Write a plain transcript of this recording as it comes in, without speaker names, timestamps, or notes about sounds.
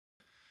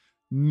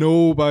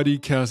Nobody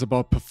cares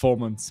about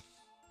performance.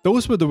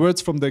 Those were the words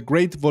from the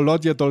great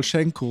Volodya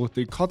Dolshenko,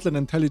 the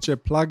Kotlin IntelliJ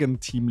plugin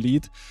team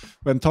lead,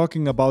 when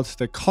talking about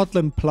the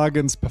Kotlin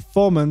plugin's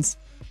performance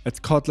at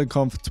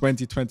KotlinConf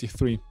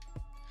 2023.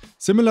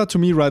 Similar to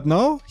me right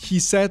now, he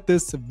said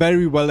this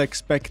very well,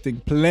 expecting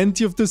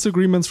plenty of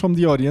disagreements from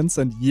the audience,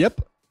 and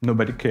yep,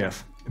 nobody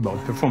cares about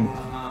performance.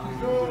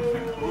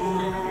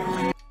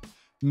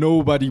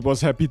 Nobody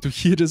was happy to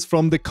hear this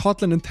from the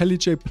Kotlin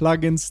IntelliJ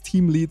plugin's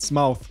team lead's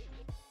mouth.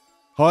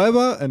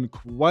 However, and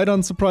quite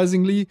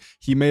unsurprisingly,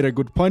 he made a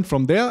good point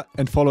from there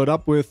and followed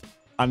up with,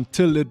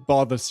 until it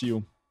bothers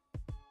you.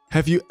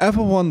 Have you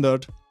ever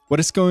wondered what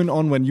is going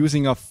on when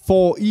using a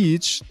for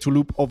each to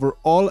loop over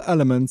all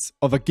elements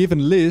of a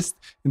given list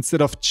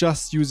instead of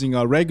just using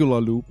a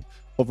regular loop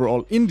over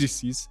all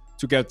indices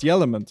to get the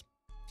element?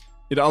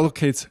 It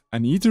allocates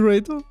an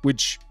iterator,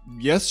 which,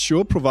 yes,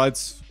 sure,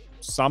 provides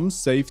some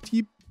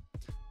safety,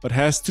 but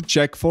has to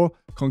check for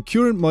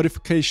concurrent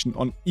modification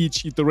on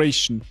each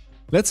iteration.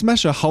 Let's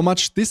measure how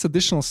much this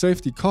additional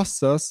safety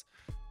costs us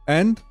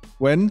and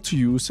when to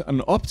use an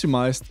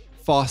optimized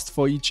fast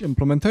for each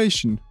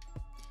implementation.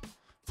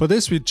 For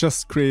this, we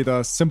just create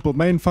a simple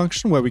main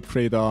function where we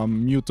create a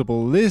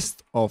mutable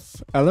list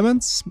of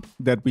elements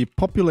that we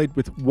populate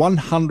with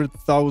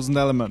 100,000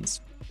 elements.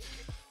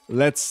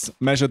 Let's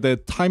measure the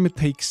time it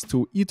takes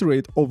to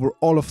iterate over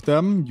all of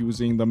them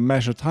using the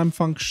measure time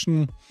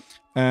function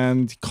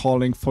and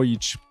calling for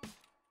each.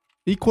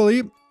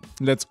 Equally,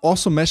 let's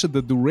also measure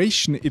the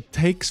duration it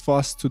takes for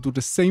us to do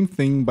the same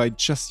thing by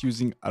just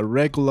using a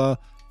regular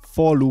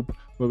for loop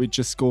where we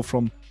just go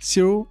from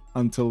 0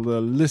 until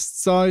the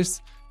list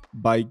size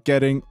by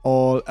getting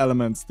all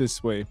elements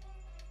this way.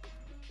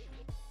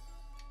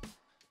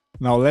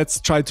 Now let's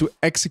try to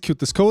execute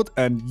this code,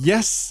 and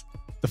yes,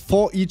 the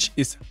for each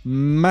is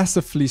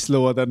massively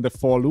slower than the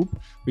for loop.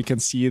 We can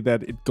see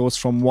that it goes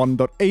from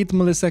 1.8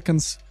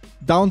 milliseconds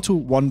down to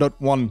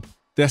 1.1.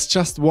 There's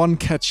just one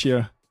catch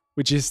here,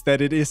 which is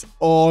that it is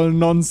all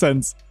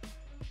nonsense.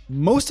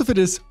 Most of it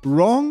is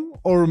wrong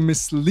or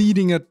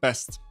misleading at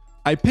best.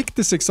 I picked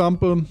this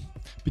example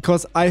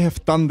because I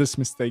have done this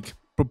mistake,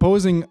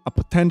 proposing a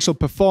potential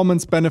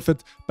performance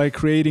benefit by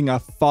creating a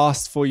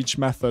fast for each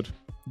method.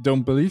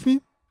 Don't believe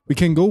me? We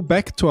can go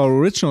back to our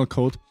original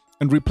code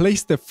and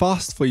replace the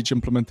fast for each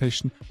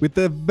implementation with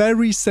the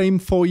very same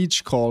for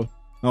each call.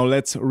 Now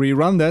let's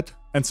rerun that,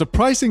 and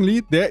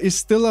surprisingly there is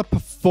still a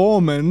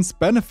performance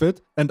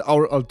benefit, and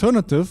our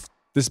alternative,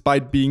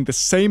 despite being the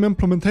same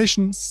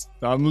implementation,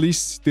 suddenly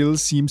still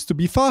seems to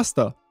be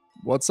faster.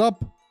 What's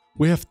up?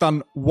 We have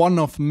done one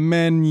of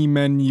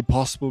many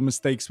possible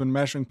mistakes when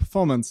measuring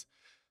performance.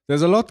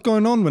 There's a lot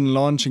going on when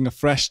launching a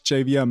fresh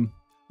JVM.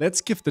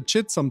 Let's give the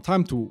JIT some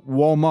time to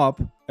warm up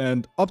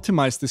and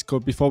optimize this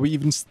code before we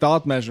even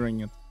start measuring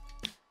it.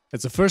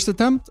 As a first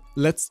attempt,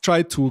 let's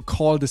try to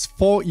call this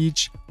for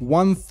each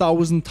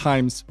 1000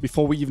 times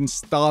before we even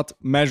start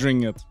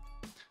measuring it.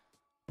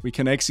 We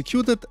can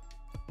execute it,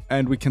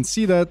 and we can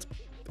see that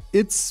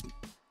it's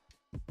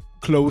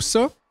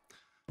closer.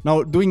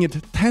 Now, doing it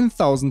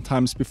 10,000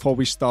 times before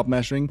we start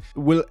measuring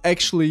will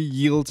actually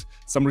yield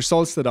some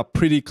results that are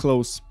pretty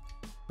close.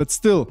 But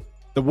still,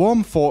 the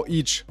warm for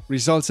each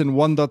results in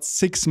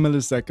 1.6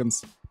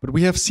 milliseconds. But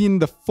we have seen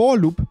the for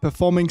loop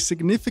performing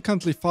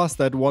significantly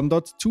faster at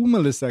 1.2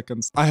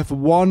 milliseconds. I have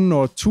one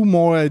or two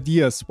more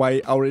ideas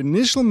why our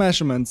initial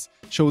measurements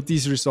showed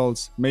these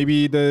results.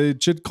 Maybe the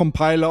JIT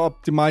compiler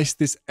optimized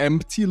these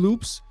empty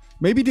loops.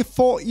 Maybe the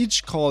for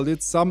each call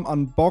did some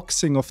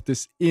unboxing of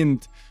this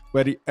int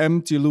where the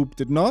empty loop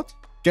did not.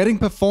 Getting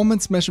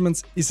performance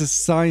measurements is a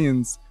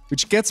science,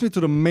 which gets me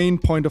to the main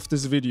point of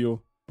this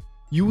video.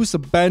 Use a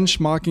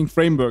benchmarking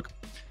framework.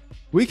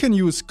 We can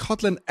use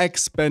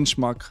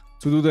kotlinx-benchmark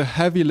to do the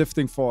heavy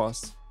lifting for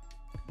us.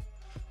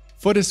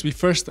 For this, we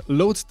first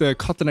load the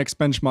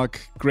kotlinx-benchmark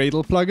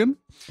Gradle plugin.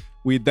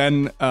 We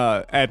then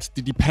add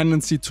the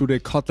dependency to the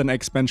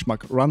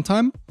kotlinx-benchmark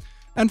runtime.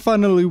 And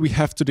finally, we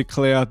have to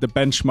declare the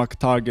benchmark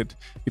target.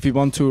 If we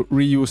want to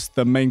reuse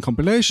the main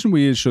compilation,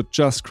 we should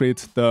just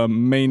create the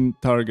main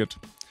target.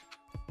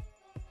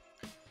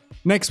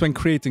 Next, when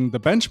creating the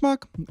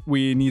benchmark,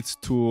 we need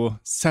to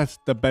set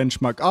the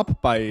benchmark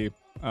up by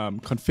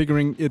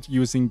configuring it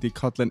using the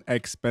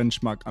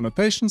kotlinx-benchmark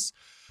annotations.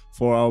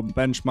 For our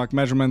benchmark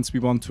measurements, we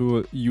want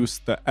to use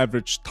the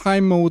average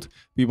time mode.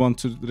 We want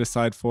to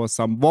decide for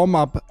some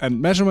warm-up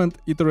and measurement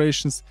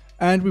iterations.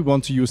 And we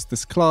want to use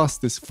this class,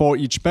 this for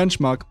each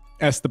benchmark,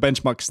 as the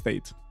benchmark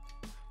state.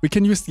 We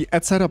can use the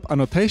addSetup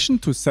annotation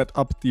to set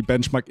up the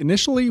benchmark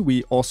initially.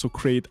 We also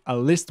create a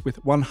list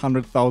with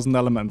 100,000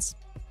 elements.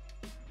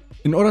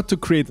 In order to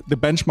create the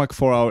benchmark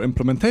for our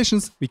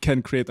implementations, we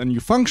can create a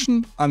new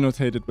function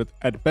annotated with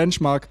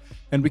addBenchmark,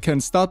 and we can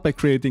start by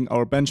creating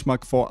our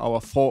benchmark for our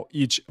for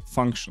each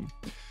function.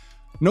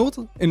 Note,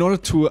 in order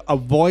to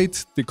avoid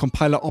the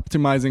compiler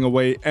optimizing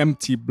away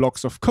empty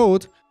blocks of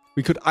code,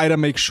 we could either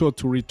make sure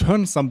to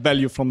return some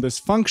value from this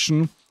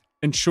function,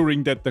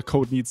 ensuring that the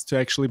code needs to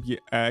actually be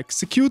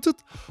executed,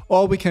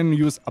 or we can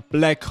use a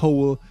black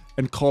hole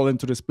and call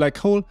into this black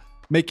hole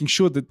making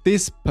sure that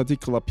this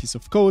particular piece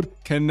of code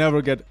can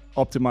never get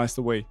optimized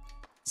away.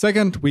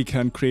 Second, we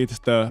can create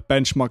the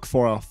benchmark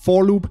for a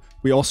for loop.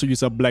 We also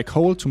use a black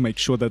hole to make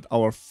sure that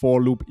our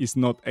for loop is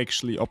not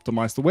actually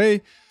optimized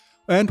away.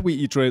 And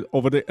we iterate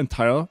over the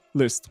entire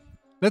list.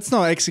 Let's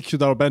now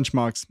execute our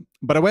benchmarks.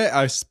 By the way,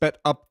 I sped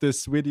up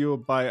this video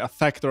by a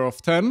factor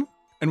of 10.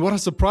 And what a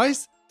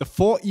surprise! The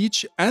for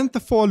each and the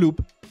for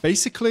loop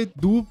basically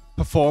do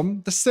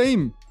perform the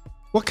same.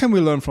 What can we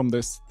learn from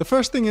this? The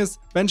first thing is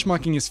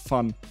benchmarking is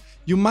fun.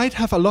 You might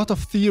have a lot of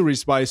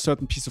theories why a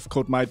certain piece of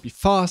code might be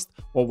fast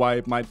or why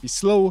it might be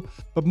slow,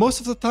 but most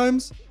of the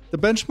times the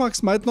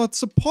benchmarks might not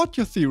support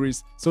your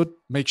theories, so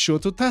make sure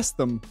to test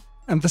them.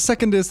 And the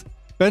second is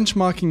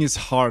benchmarking is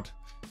hard.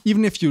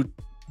 Even if you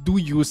do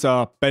use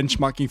a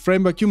benchmarking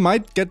framework, you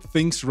might get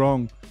things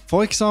wrong.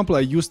 For example,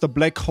 I used a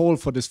black hole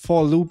for this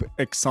for loop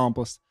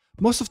examples.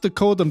 Most of the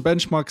code on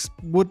benchmarks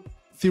would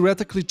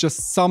theoretically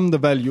just sum the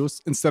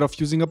values instead of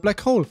using a black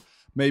hole.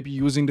 Maybe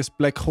using this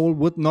black hole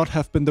would not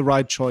have been the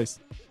right choice.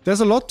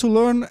 There's a lot to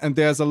learn and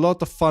there's a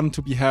lot of fun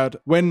to be had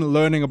when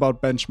learning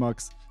about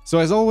benchmarks. So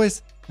as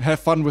always, have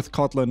fun with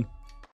Kotlin.